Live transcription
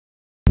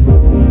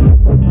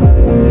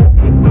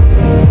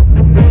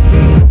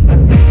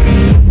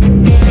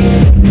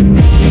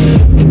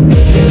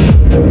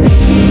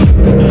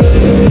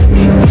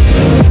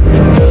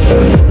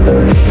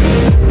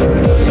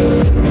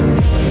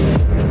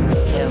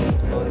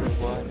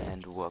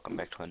welcome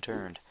back to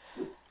Unturned.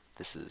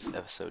 This is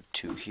episode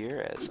 2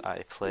 here as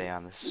I play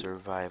on the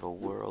survival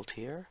world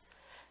here.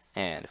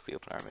 And if we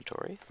open our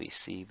inventory, we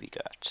see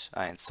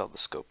I installed the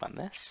scope on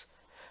this.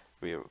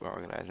 We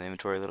organized the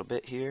inventory a little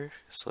bit here.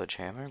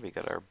 Sledgehammer, we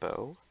got our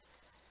bow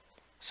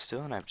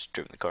still, and I've just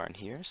driven the car in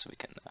here so we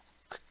can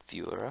quick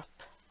fuel her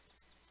up.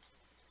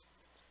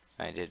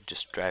 I did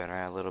just driving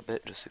around a little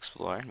bit, just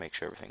exploring, make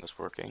sure everything was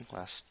working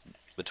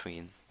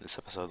between this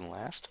episode and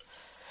last.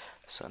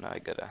 So now I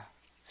gotta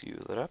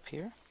fuel it up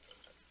here.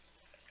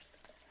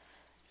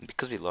 And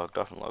because we logged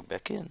off and logged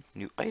back in,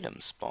 new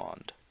items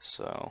spawned.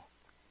 So,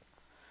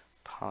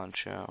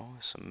 poncho,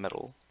 some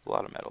metal, a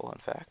lot of metal in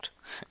fact.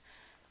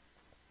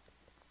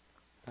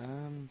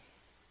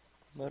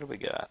 What do we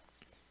got?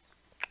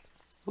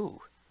 Ooh,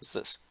 what's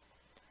this?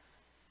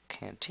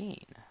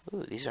 Canteen.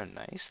 Ooh, these are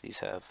nice. These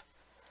have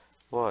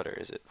water.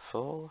 Is it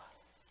full?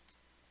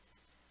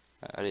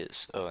 It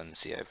is. Oh, and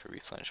see, I have to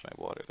replenish my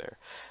water there.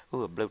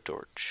 Ooh, a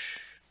blowtorch.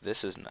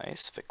 This is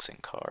nice. Fixing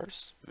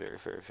cars. Very,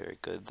 very, very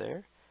good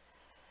there.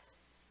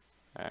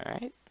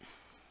 Alright.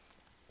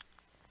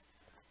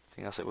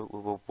 Anything else?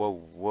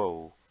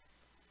 Whoa.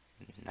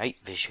 Night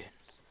vision.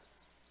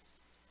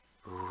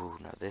 Ooh,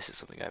 now this is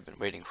something I've been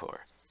waiting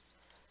for.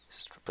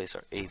 Just replace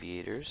our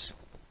aviators.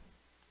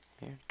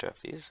 Here, drop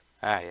these.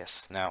 Ah,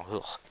 yes. Now,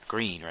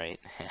 green, right?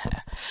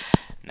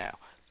 Now,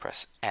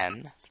 press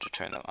N to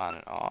turn them on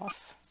and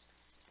off.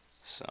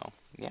 So,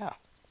 yeah.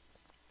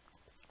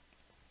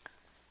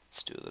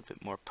 Let's do a little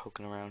bit more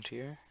poking around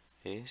here.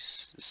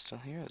 Ace is still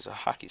here. There's a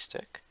hockey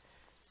stick.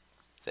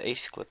 The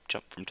ace clip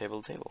jumped from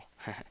table to table.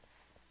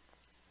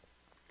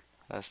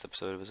 Last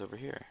episode it was over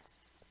here.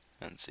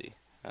 And see,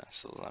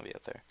 still a zombie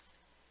out there.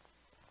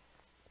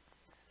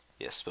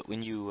 Yes, but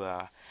when you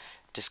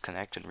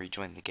disconnect and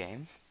rejoin the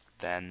game,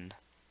 then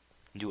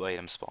new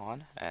items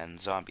spawn and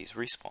zombies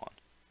respawn.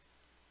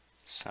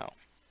 So,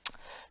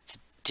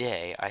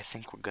 today I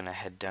think we're gonna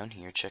head down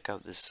here, check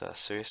out this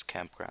serious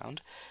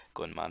campground,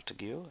 go in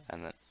Montague,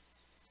 and then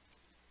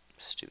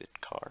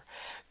stupid car,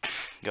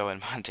 go in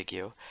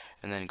Montague,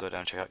 and then go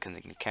down check out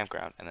Kensington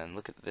Campground, and then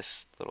look at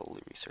this little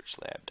research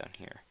lab down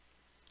here.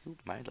 Ooh,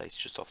 my lights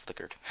just all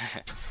flickered.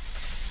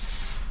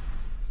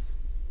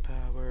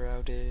 Power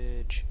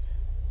outage.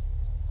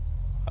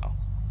 Well,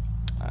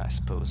 I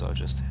suppose I'll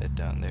just head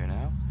down there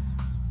now.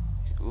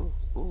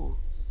 Ooh,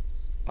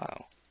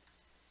 wow.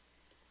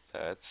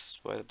 That's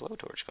why the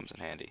blowtorch comes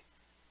in handy.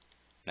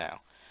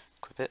 Now,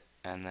 equip it,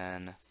 and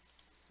then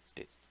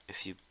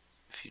if you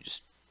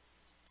just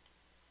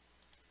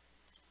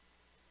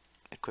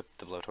equip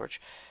the blowtorch,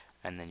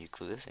 and then you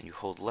glue this, and you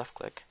hold left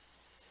click,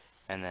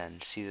 and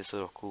then see this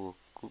little cool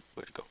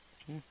where'd it go?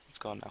 It's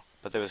gone now.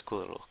 But there was a cool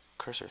little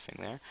cursor thing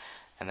there,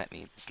 and that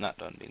means it's not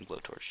done being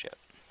blowtorched yet.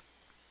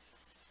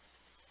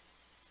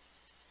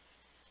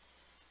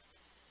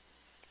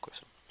 Of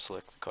course,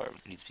 select the car,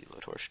 it needs to be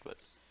blowtorched, but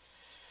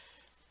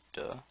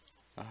duh.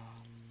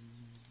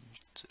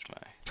 Switch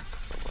my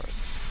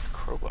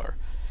crowbar.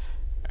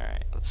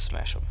 Alright, let's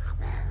smash them.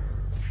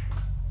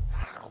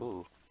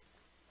 Ooh.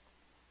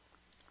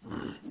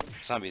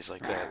 Zombies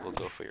like that will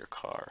go for your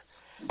car,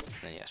 and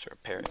then you have to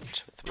repair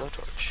it with the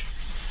blowtorch.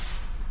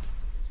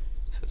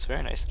 So it's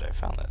very nice that I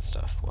found that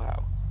stuff.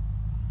 Wow.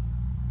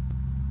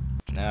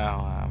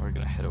 Now we're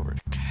gonna head over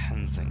to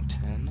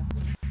Kensington.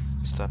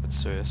 Stop at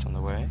Sirius on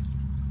the way.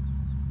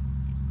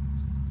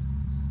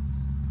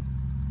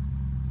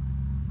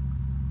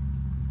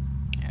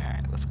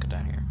 Alright, let's go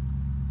down here.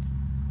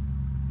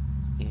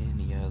 In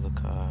a yellow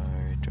car,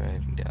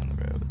 driving down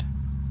the road.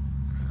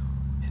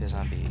 Hit a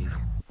zombie.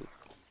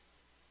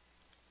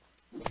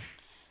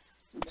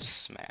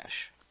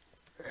 Smash.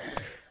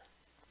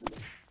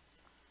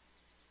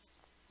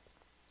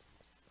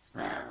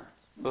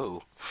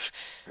 Oh.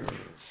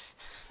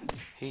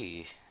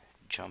 He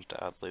jumped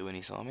oddly when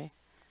he saw me.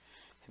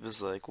 He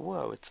was like,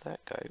 whoa, it's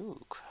that guy.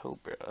 Ooh,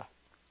 Cobra.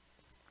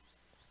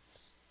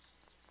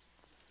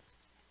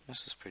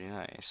 This is pretty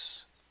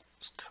nice.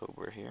 This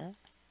Cobra here.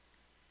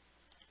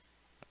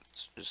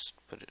 Let's just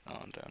put it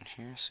on down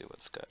here, see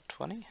what's got.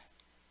 20.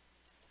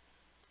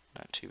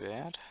 Not too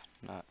bad.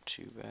 Not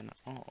too bad at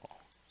all.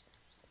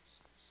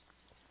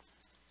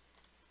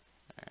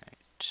 Alright,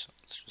 so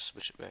let's just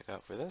switch it back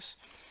out for this.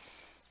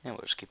 And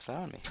we'll just keep that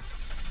on me.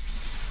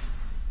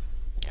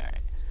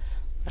 Alright,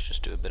 let's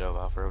just do a bit of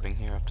off-roading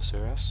here up to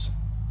Suras.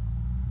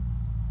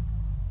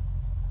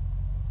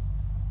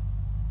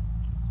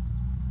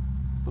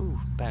 Ooh,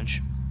 bench.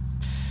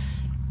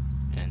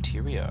 And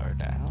here we are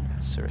down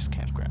at Suras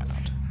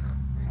Campground.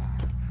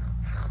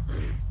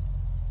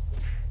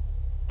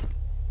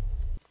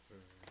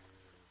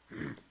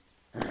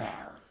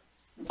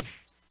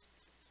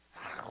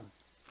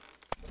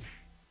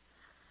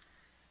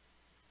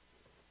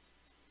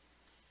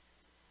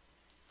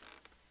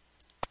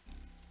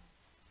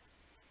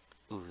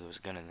 Ooh, there was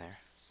a gun in there.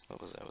 What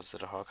was that? Was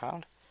it a hawk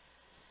hound?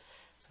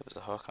 If it was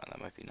a hawk hound,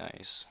 that might be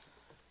nice.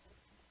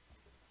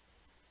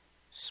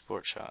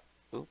 Sport shot.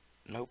 Oop,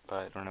 nope,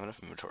 I don't have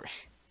enough inventory.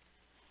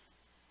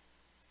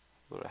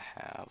 What do I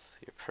have?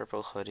 Your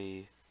purple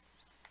hoodie,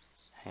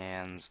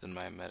 hands in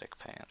my medic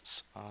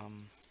pants. I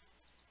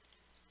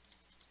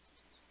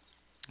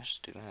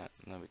should do that,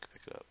 and then we can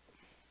pick it up.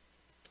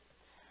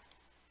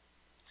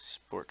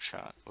 Sport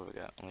shot. What we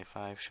got? Only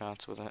 5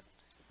 shots with it?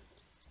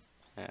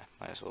 Yeah,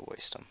 might as well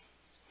waste them.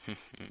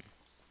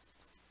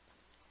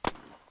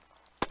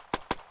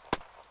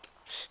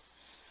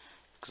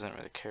 Because I don't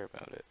really care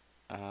about it.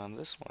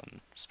 This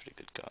one is a pretty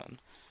good gun.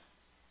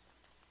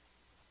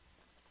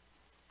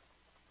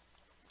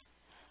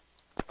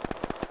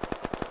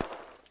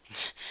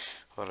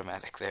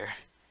 Automatic there.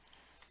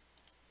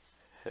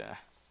 Yeah.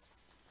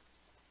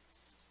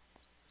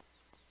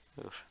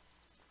 Oof.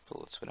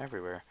 Bullets went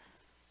everywhere.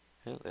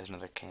 Oh, there's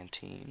another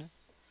canteen.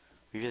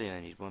 We really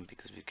only need one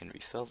because we can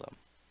refill them.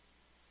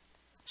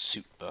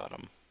 Suit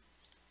bottom.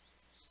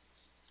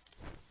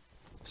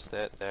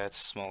 So that's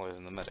smaller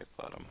than the medic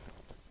bottom.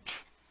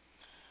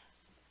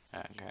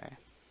 Okay.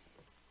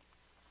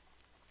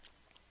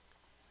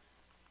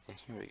 And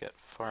here we got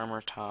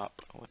farmer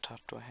top. What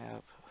top do I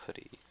have?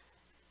 Hoodie.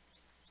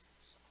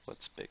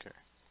 What's bigger?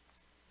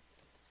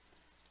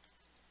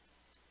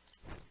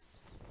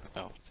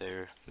 Oh,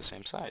 they're the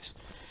same size.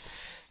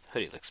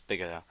 Hoodie looks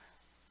bigger though.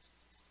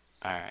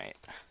 Alright,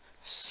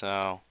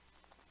 so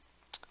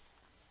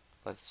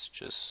let's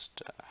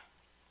just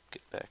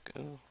get back.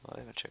 Oh, well, I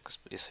haven't checked this,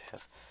 but yes, I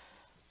have.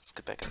 Let's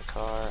get back in the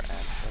car and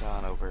head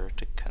on over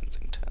to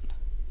Kensington.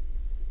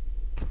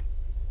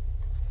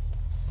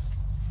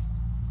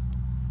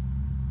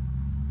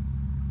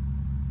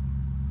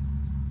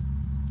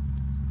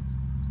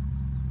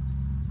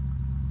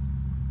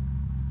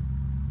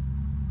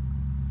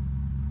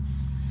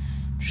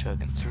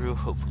 Chugging through,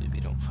 hopefully we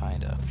don't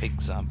find a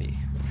big zombie.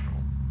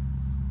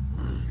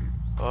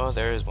 Oh,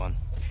 there is one.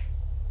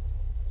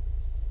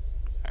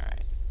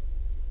 Alright.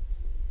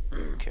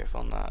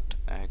 Careful not to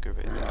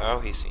aggravate that. Oh,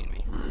 he's seen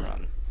me.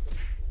 Run.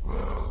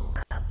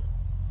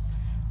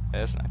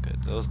 That's not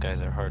good. Those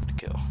guys are hard to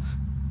kill.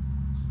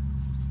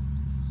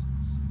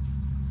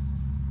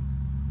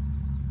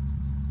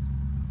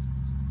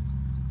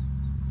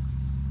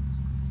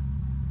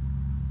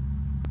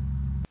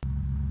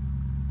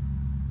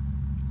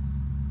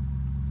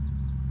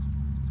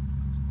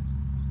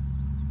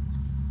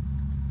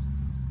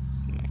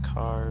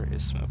 Car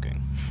is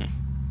smoking.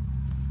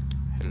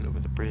 Headed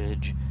over the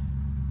bridge.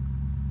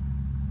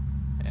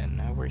 And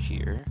now we're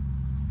here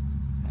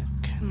at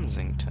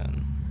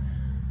Kensington.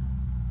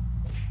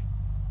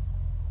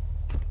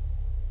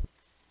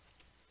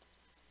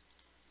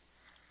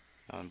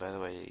 Oh, and by the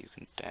way, you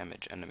can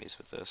damage enemies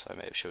with this. I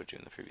may have showed you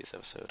in the previous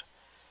episode.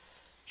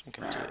 I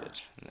think I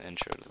did in the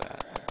intro to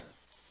that.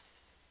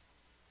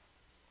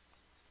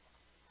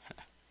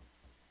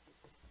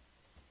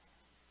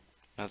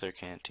 Another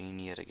canteen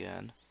yet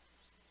again.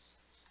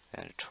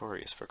 And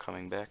notorious for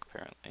coming back,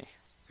 apparently.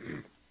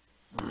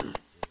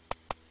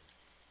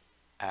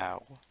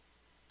 Ow.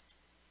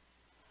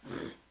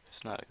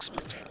 Was not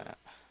expecting that.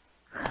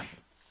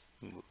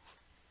 Move.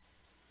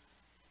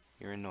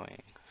 You're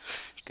annoying.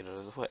 Get out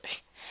of the way.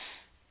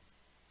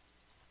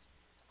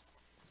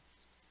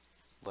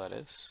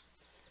 Lettuce.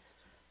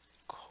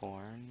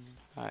 Corn.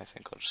 I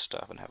think I'll just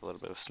stop and have a little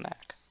bit of a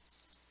snack.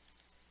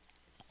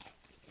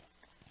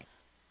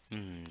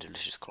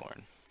 Delicious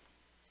corn.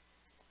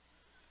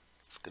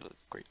 Let's get a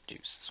grape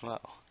juice as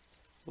well.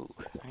 Ooh,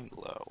 I'm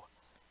low.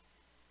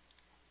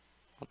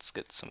 Let's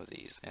get some of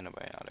these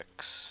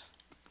antibiotics.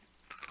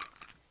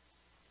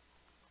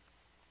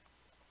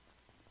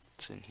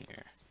 What's in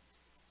here?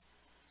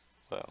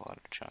 Well, a lot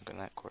of junk in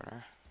that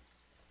corner.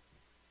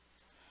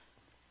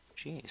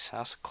 Jeez,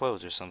 House of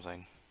Clothes or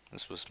something.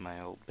 This was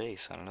my old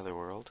base on another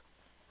world.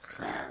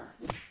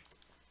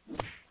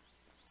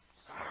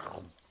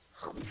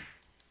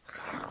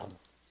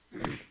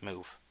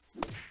 Move.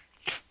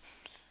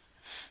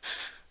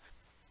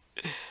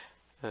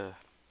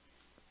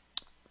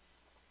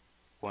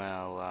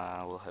 Well,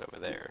 we'll head over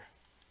there.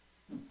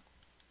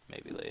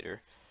 Maybe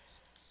later.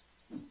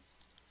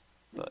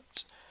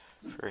 But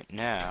for right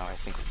now, I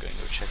think we're going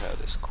to go check out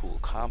this cool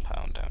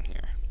compound down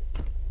here.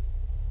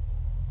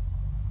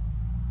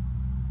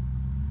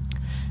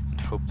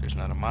 And hope there's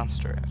not a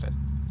monster at it.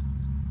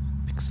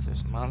 Because if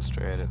there's a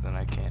monster at it, then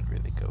I can't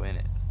really go in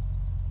it.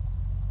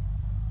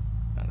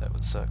 Now that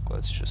would suck.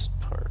 Let's just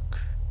park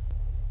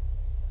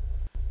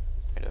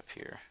right up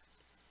here.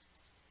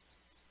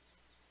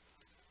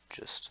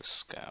 Just to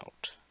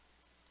scout.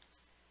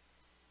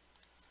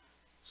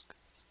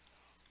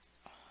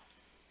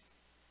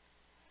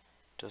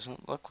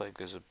 Doesn't look like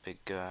there's a big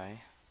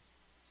guy.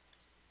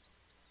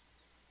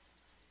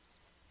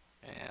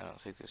 Yeah, I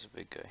don't think there's a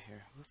big guy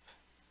here. Whoop.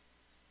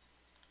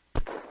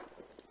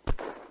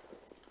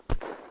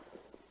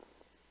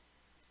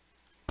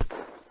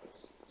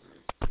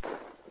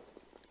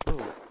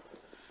 Oh.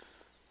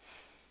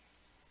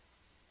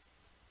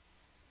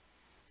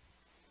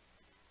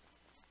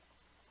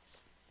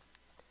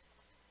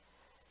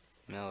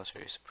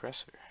 Military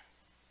suppressor.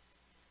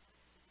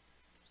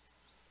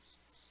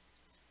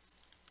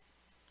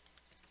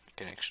 I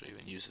can actually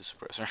even use the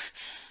suppressor.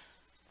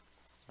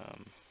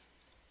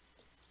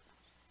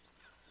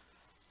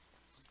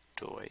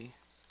 Joy.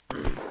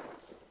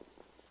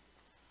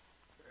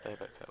 Bye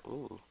bye.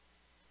 Ooh.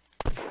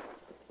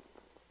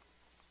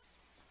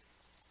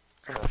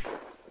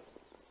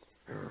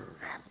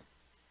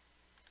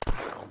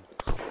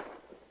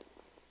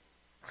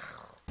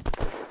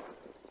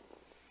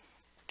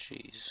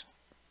 Jeez.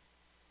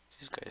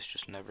 These guys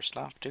just never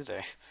stop, do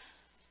they?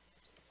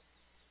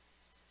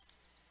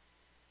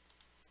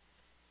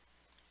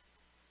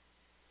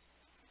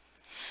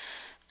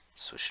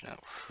 Switching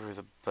out for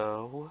the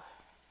bow.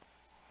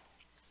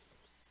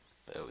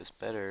 Bow is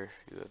better.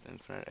 You have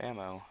infinite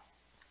ammo.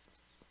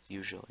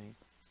 Usually.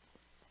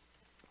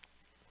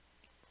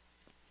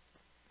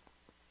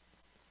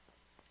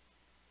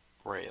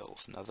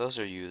 Rails. Now those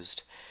are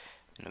used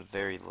in a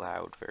very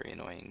loud, very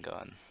annoying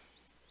gun.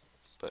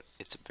 But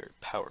it's a very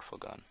powerful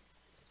gun.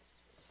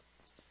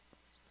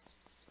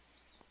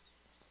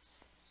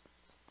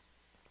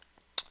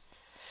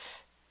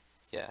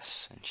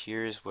 Yes, and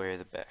here's where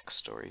the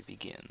backstory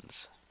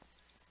begins.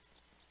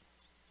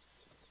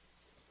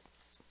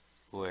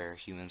 Where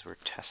humans were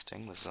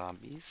testing the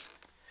zombies.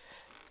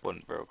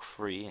 One broke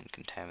free and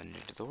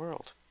contaminated the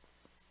world.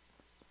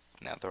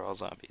 Now they're all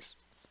zombies.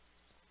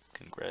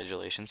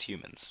 Congratulations,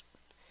 humans.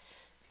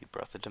 You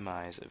brought the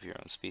demise of your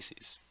own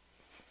species.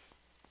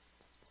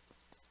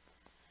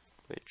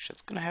 Which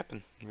is gonna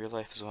happen in real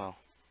life as well.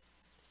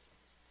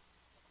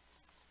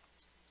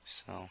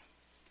 So,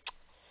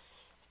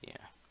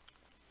 yeah.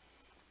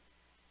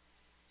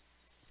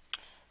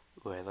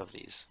 Ooh, I love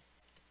these.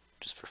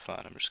 Just for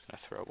fun, I'm just gonna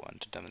throw one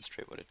to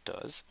demonstrate what it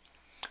does.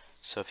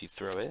 So if you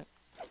throw it,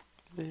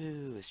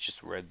 woo, it's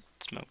just red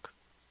smoke.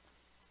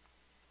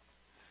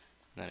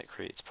 And then it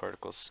creates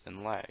particles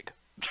and lag.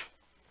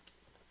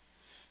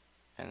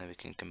 And then we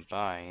can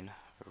combine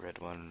a red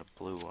one and a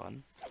blue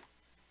one.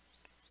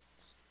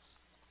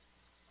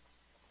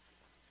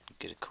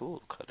 Get a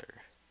cool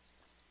color.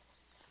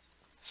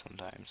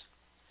 Sometimes.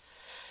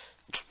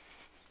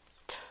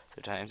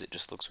 Other times it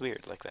just looks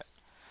weird like that.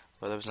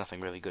 Well, there was nothing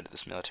really good at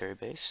this military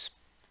base.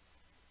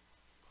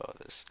 Oh,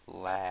 this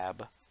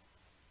lab.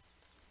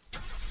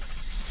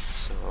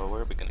 So,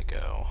 where are we gonna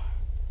go?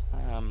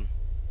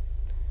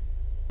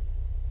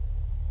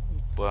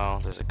 Well,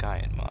 there's a guy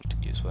in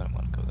Montague, so I don't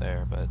want to go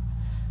there, but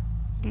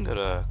we can go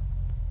to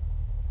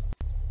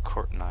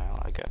Court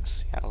Nile, I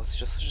guess. Yeah, let's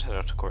just head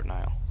out to Court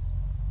Nile.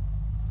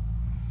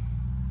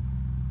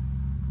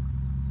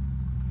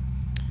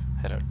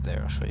 Head out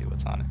there, I'll show you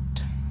what's on it.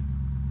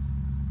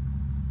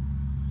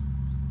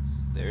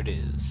 There it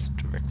is,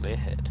 directly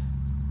ahead.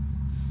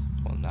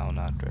 Well, now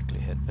not directly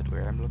ahead, but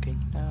where I'm looking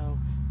now,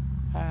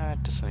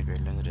 to something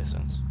greater in the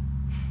distance.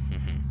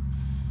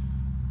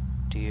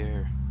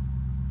 Deer.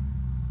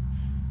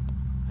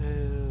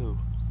 Ooh.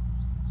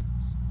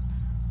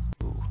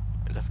 Ooh,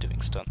 I love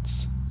doing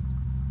stunts.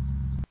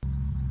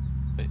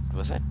 Wait,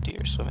 was that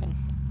deer swimming?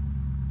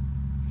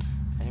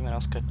 Anyone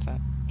else catch that?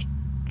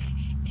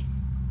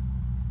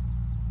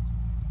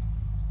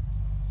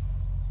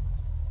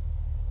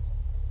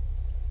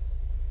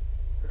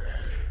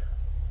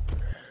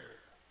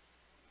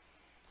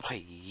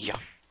 Hey-ya!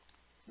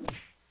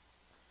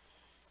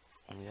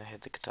 Only I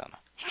had the katana.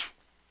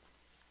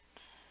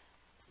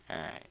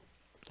 Alright.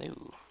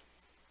 Ooh.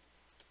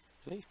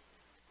 Really?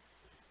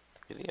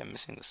 Really? I'm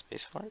missing the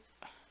space for it?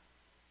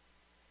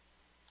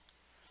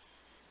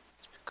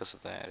 It's because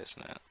of that,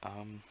 isn't it?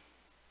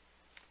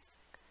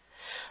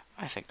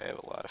 I think I have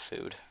a lot of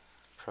food.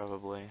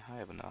 Probably. I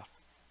have enough.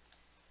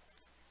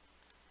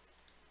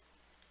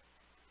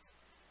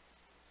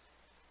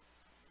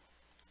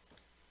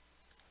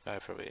 I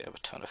probably have a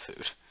ton of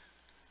food.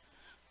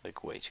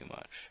 Like, way too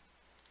much.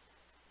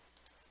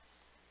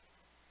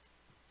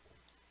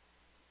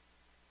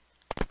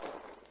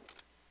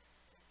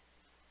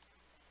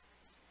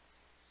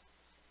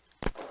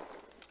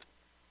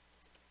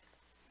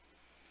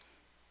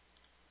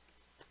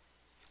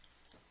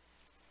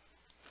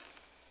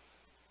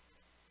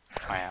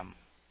 Wham.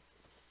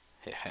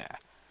 Yeah.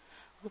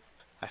 Whoop,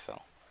 I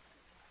fell.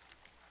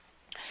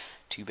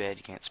 Too bad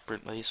you can't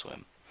sprint while you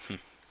swim.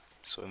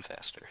 Swim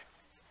faster.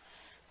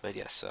 But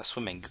yes,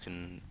 swimming, you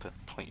can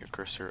point your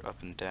cursor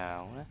up and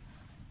down,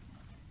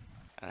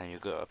 and then you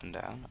go up and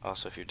down.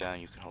 Also, if you're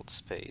down, you can hold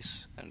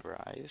space and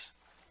rise.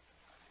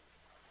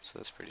 So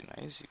that's pretty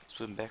nice. You can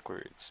swim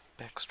backwards.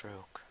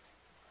 Backstroke.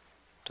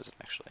 Doesn't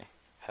actually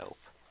help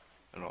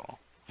at all.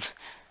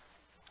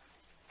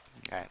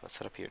 Alright, let's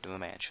head up here to the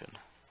mansion.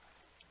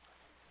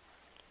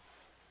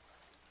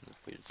 There's a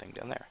weird thing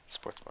down there.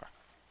 Sports bar.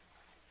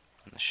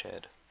 And the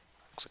shed.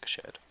 Looks like a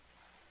shed.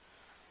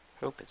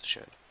 Hope it's a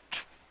shed.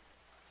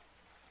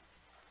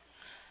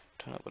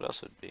 Don't know what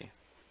else it would be.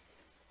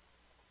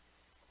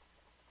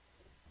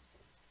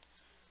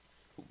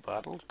 Ooh,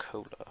 bottled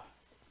cola.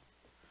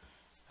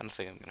 I don't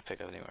think I'm gonna pick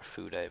up any more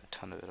food. I have a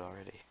ton of it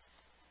already.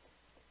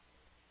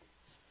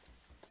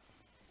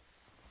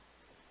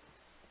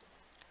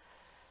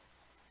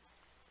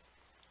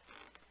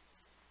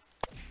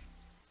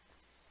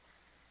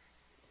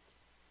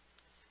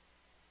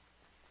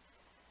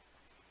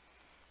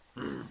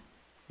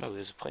 Oh,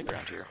 there's a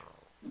playground here.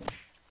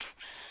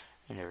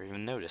 I never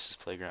even noticed this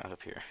playground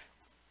up here.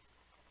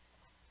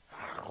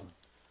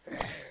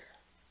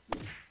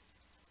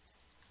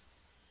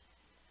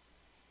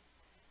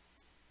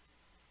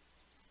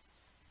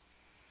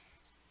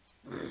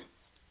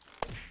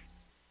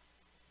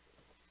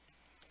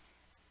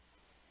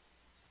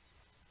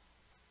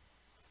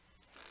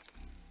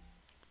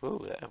 Whoa,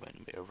 that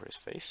went way over his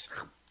face.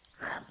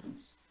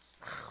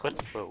 What?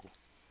 Whoa.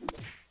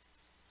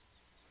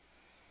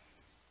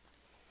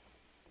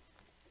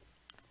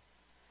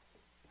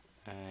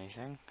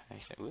 Anything?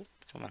 Anything? Whoop,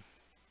 come on.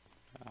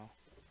 No.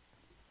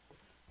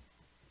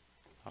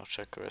 I'll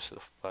check the rest of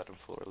the bottom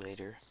floor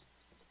later.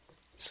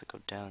 So go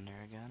down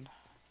there again.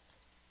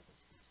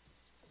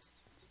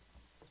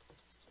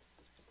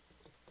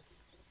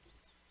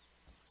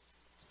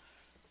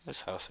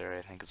 This house area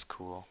I think is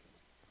cool.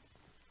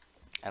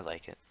 I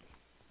like it.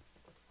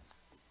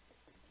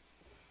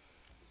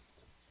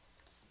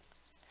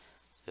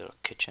 Little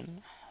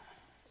kitchen.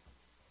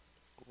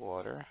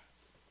 Water.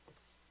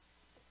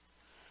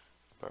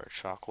 Bar of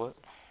chocolate.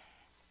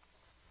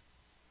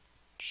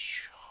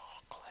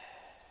 Chocolate.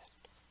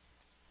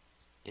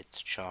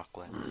 It's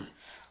chocolate.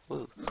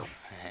 Woo.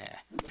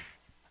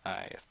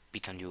 I have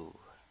beaten you.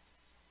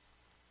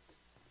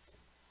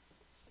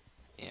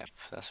 Yep,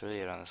 that's really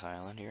it on this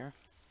island here.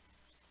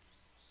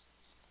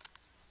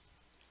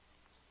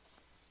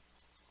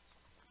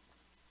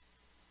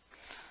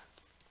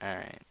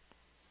 Alright.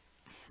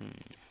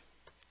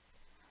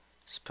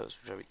 Suppose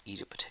we probably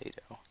eat a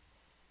potato.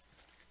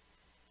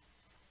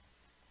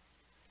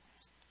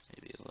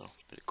 Maybe a little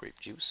bit of grape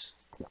juice.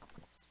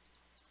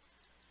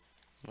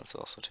 Let's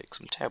also take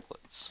some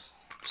tablets,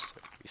 just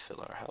to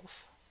refill our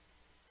health.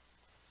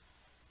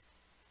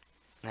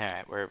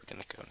 Alright, where are we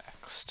gonna go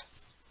next?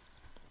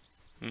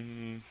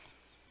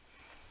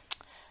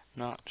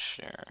 Not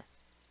sure.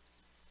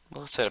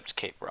 Well, let's head up to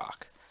Cape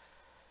Rock.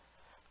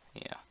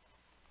 Yeah.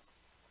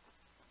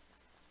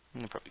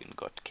 We're probably gonna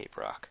go up to Cape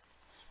Rock,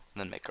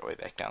 and then make our way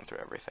back down through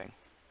everything.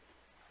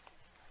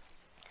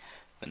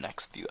 The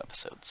next few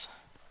episodes.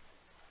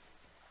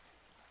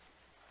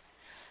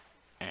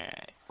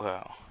 Alright,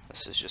 well,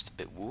 this is just a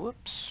bit,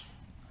 whoops.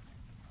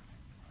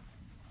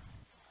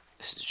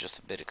 This is just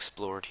a bit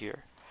explored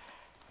here.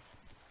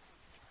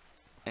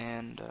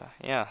 And,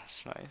 yeah,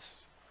 it's nice.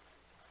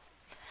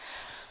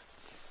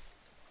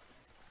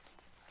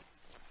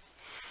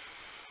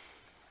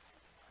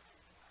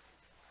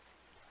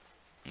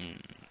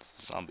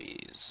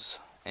 Zombies.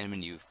 And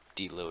when you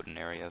deload an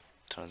area, a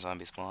ton of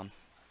zombies spawn.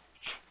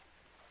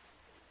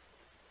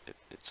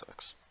 It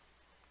sucks.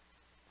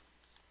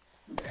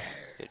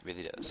 It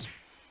really does.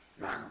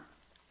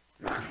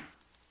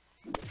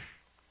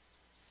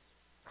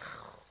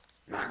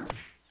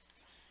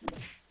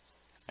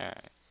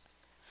 Alright.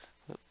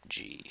 Oh,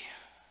 G.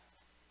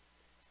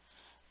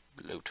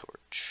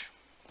 Blowtorch.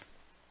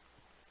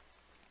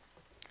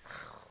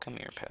 Come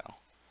here, pal.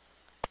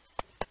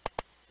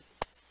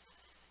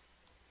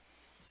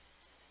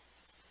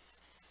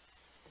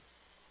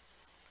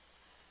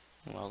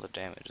 Well, the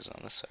damage is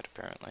on this side,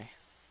 apparently.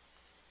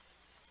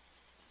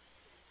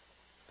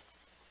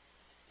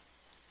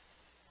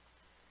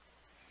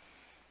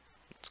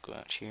 Let's go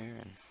out here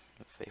and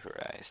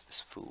vaporize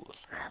this fool.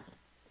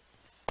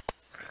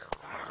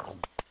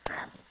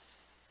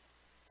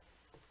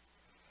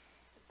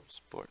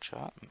 Sport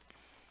shot.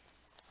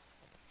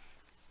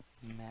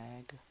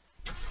 Mag.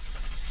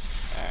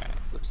 Alright,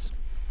 whoops.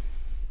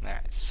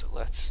 Alright, so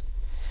let's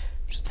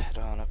just head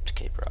on up to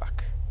Cape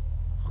Rock.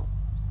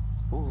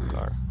 Ooh,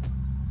 car.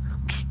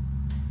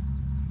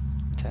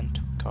 Tent,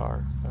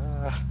 car.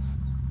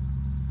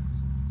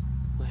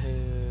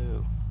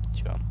 Woohoo.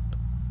 Jump.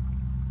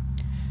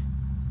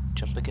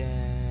 Jump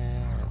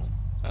again.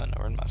 Oh no,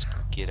 we're in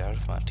Montague. Get out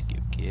of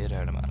Montague. Get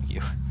out of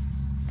Montague.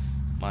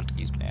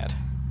 Montague's mad.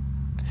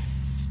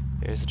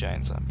 There's a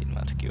giant zombie in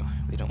Montague.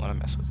 We don't want to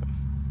mess with him.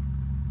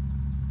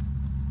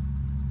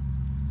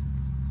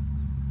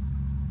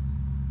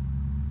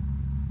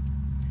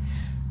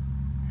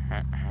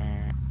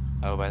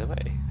 Oh, by the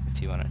way,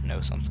 if you want to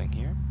know something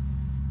here,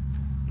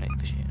 night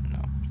vision,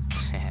 no.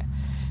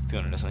 If you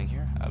want to know something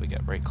here, we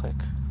got right click,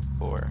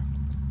 or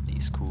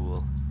these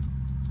cool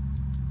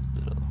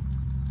little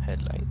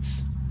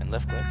headlights, and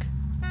left click.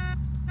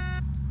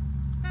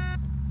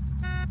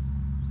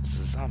 This is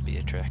a zombie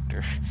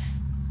attractor.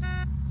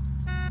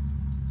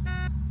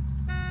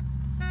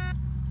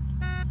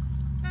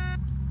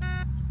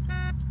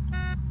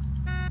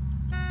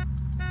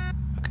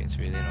 Okay, it's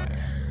really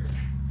annoying.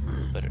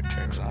 But it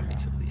attracts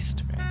zombies at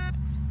least, right?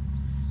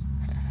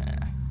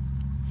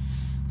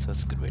 So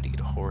it's a good way to get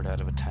a horde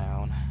out of a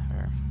town,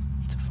 or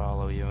to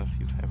follow you if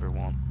you ever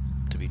want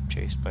to be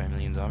chased by a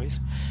million zombies.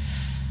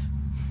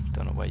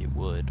 Don't know why you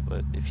would,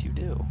 but if you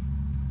do,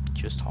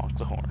 just honk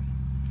the horn.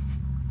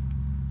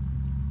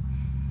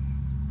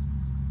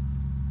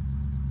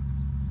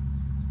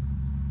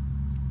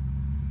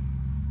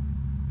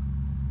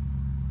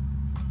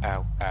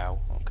 Ow, ow,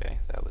 okay,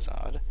 that was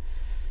odd.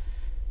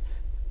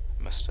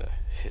 Must have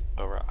hit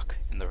a rock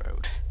in the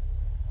road.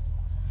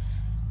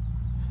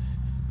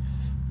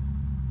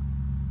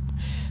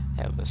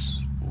 have this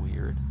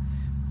weird.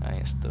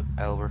 Nice, the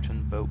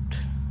Alberton boat.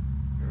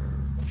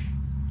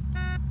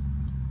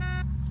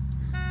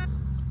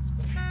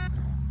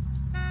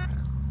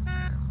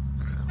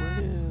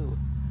 Woo!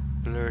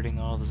 Alerting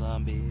all the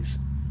zombies.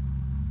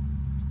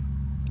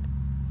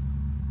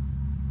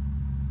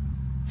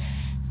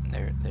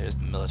 There's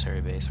the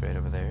military base right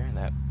over there, and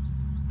that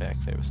back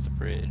there was the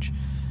bridge.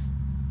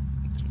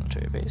 There's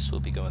military base. We'll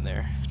be going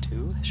there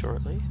too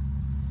shortly.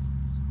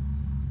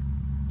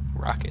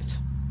 Rocket.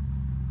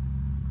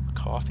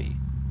 Coffee.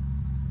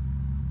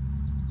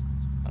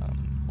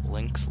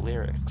 Link's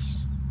lyrics.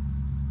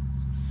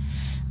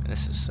 And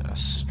this is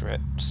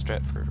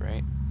Stratford,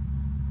 right?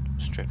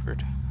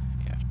 Stratford?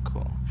 Yeah,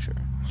 cool, sure.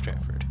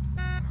 Stratford.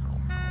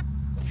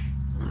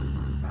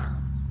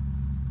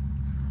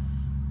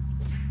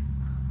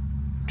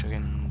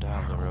 Chugging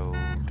down the road.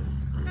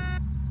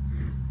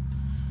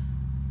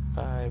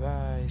 Bye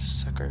bye,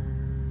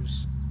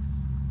 suckers.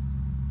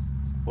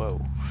 Whoa.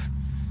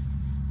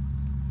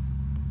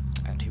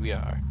 And here we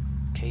are,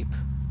 Cape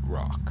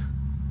Rock,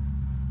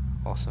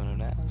 also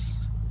known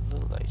as the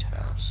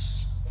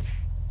Lighthouse.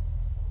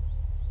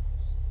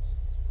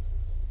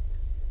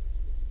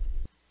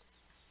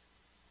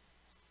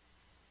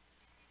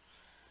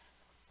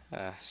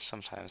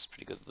 Sometimes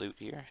pretty good loot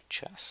here.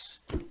 Chess.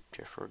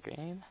 Care for a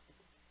game?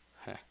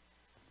 Huh.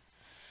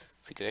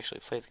 If we could actually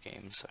play the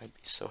games, I'd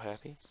be so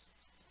happy.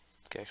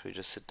 We could actually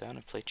just sit down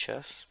and play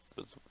chess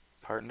with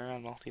a partner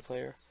on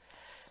multiplayer.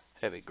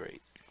 That'd be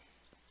great.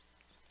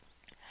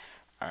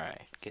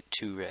 Alright, get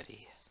 2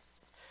 ready.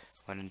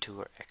 1 and 2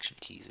 are action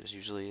keys. There's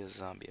usually a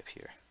zombie up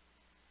here.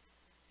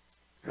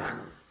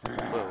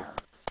 Whoa.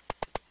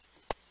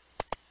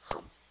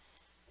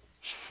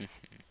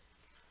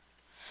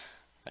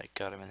 I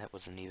got him, and that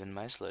wasn't even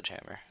my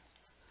sledgehammer.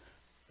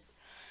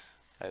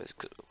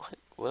 What?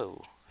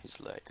 Whoa, he's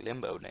like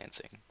limbo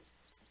dancing.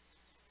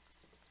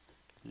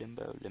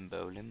 Limbo,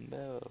 limbo,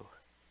 limbo.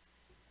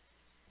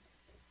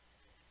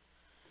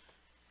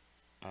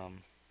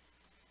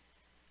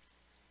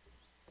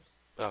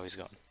 Oh, he's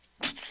gone.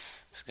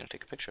 Just gonna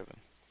take a picture of him.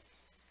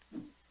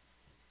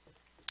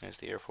 There's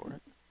the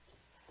airport.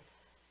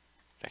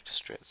 Back to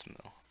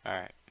Strathmill.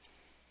 Alright.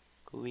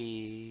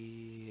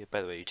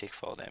 By the way, you take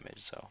fall damage,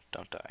 so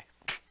don't die.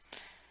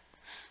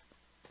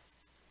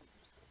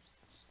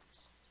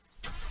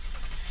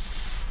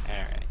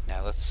 Alright,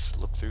 now let's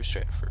look through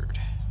Stratford.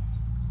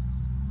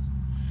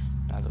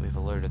 Now that we've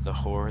alerted the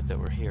horde that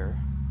we're here.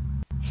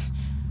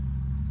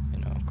 You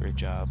know, great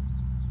job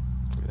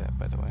for that,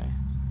 by the way.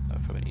 I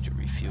probably need to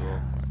refuel. We're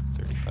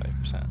at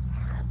 35%.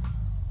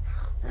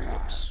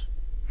 Oops.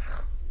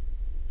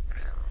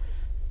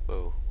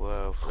 Whoa,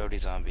 whoa, floaty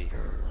zombie.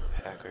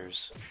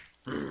 Hackers.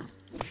 Oh.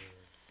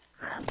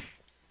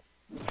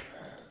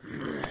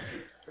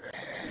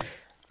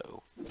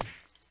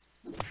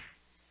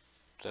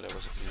 Thought I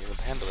wasn't going to be able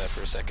to handle that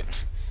for a second.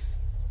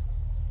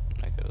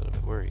 I got a little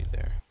bit worried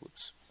there.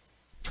 Whoops.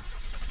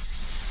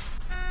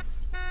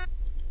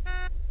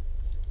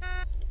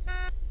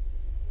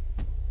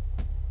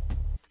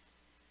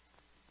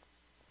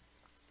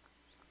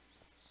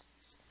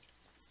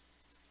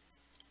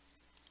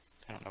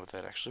 I don't know what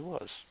that actually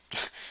was.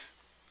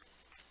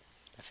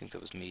 I think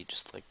that was me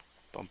just like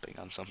bumping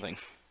on something.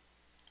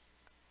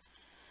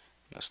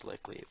 Most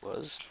likely it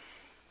was.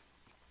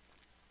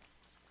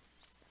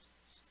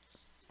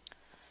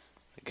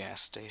 The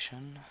gas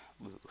station.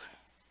 Ooh.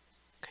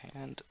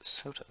 Canned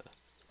soda.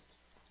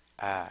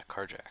 Ah,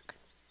 car jack.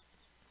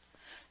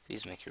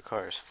 These make your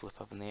cars flip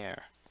up in the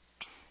air.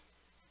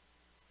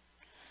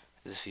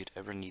 As if you'd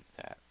ever need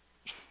that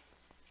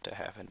to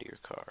happen to your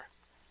car.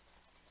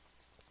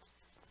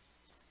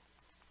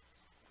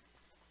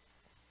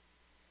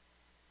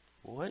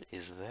 What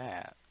is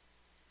that?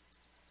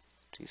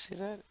 Do you see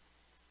that?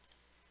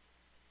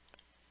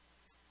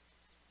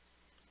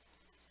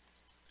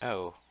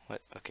 Oh,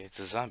 what? Okay, it's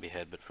a zombie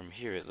head, but from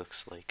here it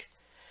looks like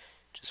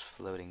just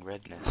floating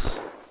redness.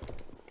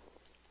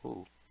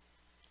 Ooh.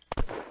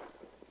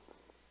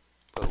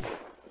 Whoa.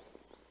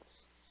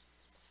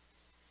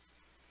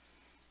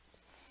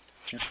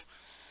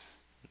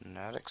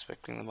 Not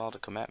expecting them all to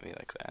come at me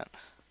like that.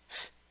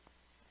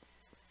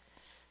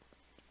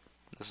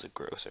 This is a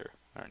grocer.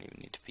 I don't even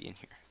need to be in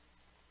here.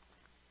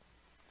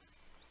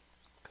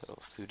 Got all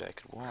the food I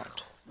could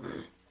want.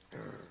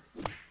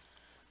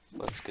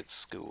 Let's get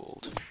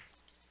schooled.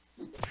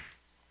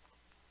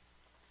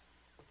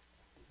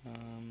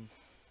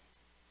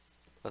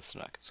 Let's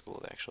not get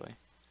schooled, actually.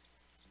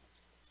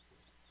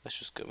 Let's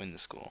just go into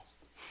school.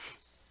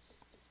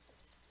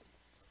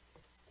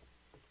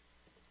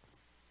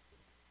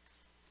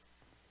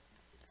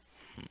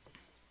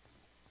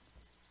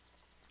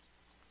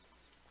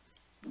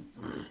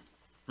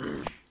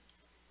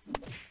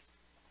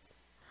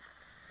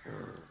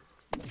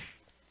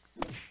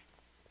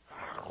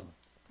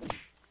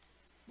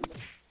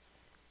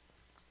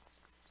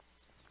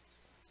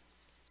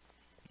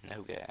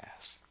 No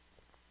gas.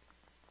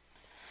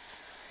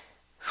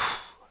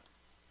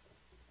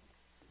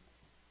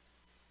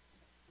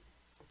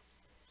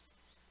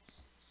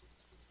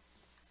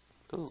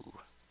 Ooh,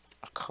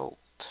 a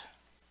Colt.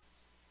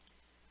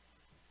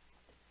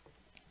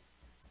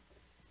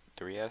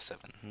 3 out of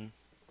 7.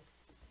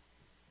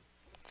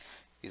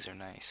 These are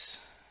nice.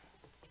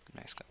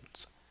 Nice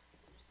guns.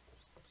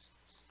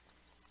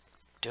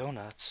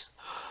 Donuts.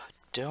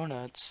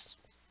 Donuts.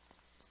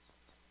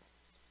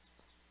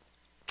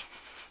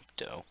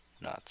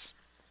 Donuts.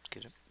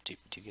 Get it? Do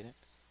you get it?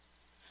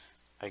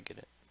 I get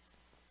it.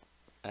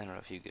 I don't know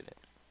if you get it.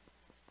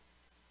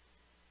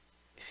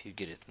 If you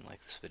get it, then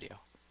like this video.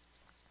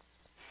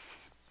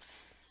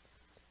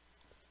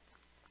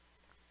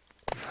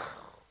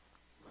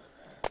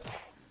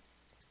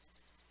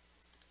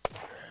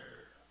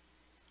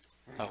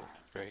 Oh,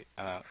 right.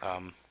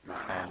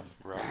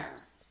 Run.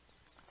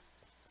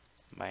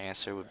 My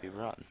answer would be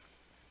run.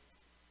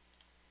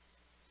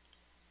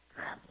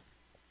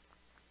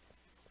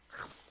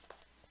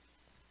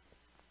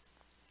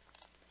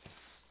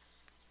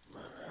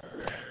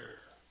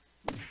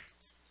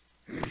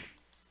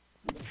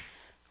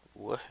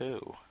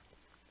 Woohoo.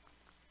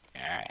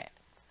 Alright.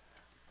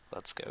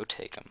 Let's go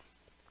take him.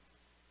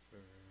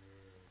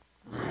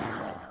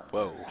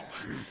 Whoa.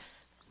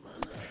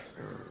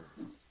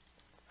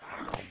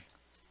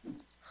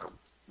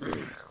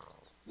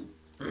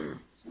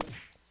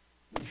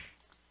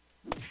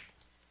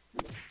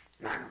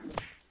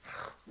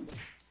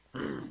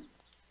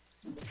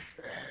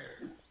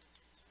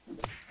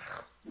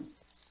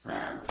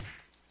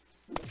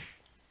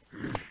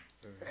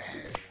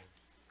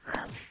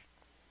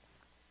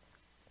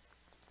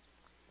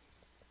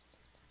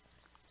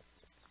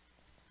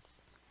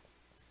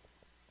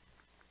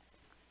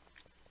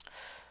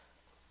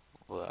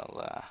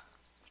 Well,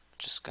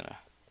 just gonna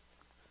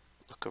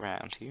look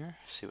around here,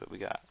 see what we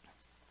got.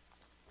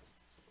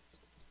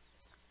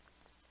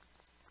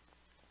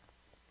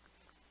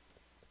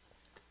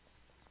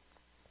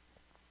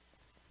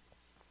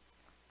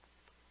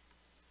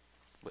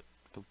 What?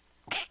 Oop.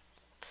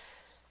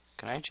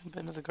 Can I jump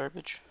into the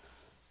garbage?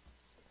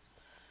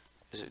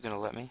 Is it gonna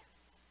let me?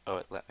 Oh,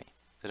 it let me.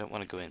 I don't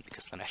want to go in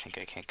because then I think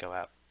I can't go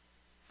out.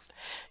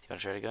 You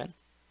wanna try to go in?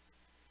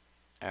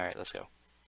 Alright, let's go.